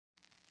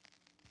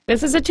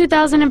This is a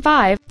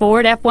 2005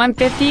 Ford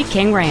F-150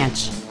 King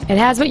Ranch. It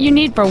has what you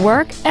need for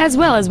work as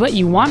well as what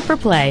you want for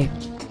play.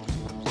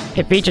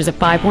 It features a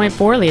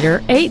 5.4-liter,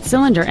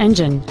 8-cylinder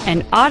engine,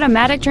 an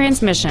automatic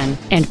transmission,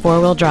 and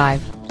 4-wheel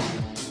drive.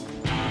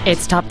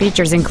 Its top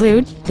features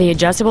include the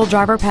adjustable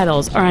driver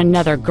pedals are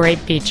another great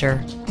feature.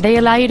 They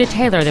allow you to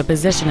tailor the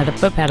position of the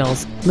foot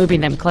pedals,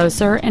 moving them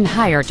closer and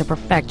higher to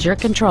perfect your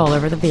control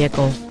over the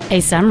vehicle.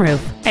 A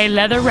sunroof, a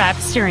leather-wrapped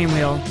steering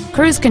wheel,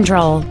 cruise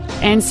control,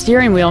 and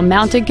steering wheel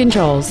mounted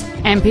controls,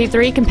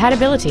 MP3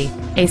 compatibility,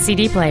 a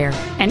CD player,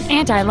 an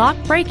anti-lock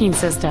braking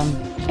system,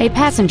 a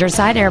passenger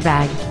side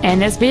airbag,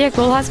 and this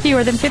vehicle has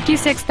fewer than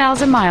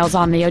 56,000 miles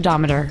on the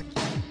odometer.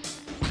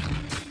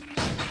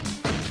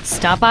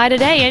 Stop by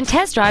today and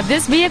test drive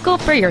this vehicle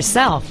for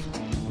yourself.